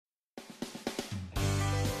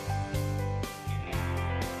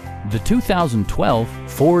The 2012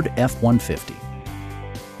 Ford F-150.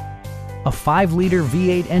 A 5-liter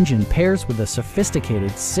V8 engine pairs with a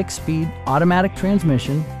sophisticated 6-speed automatic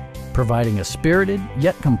transmission, providing a spirited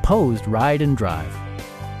yet composed ride and drive.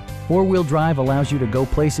 4-wheel drive allows you to go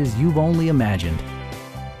places you've only imagined.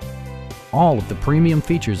 All of the premium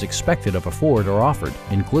features expected of a Ford are offered,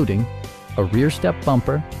 including a rear step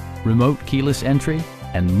bumper, remote keyless entry,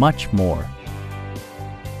 and much more.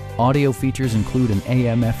 Audio features include an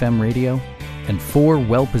AM/FM radio and 4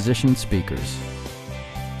 well-positioned speakers.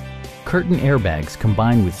 Curtain airbags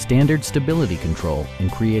combine with standard stability control in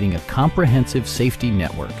creating a comprehensive safety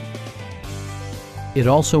network. It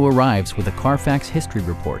also arrives with a Carfax history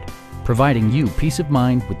report, providing you peace of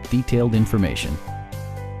mind with detailed information.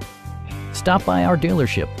 Stop by our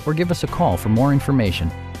dealership or give us a call for more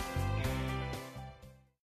information.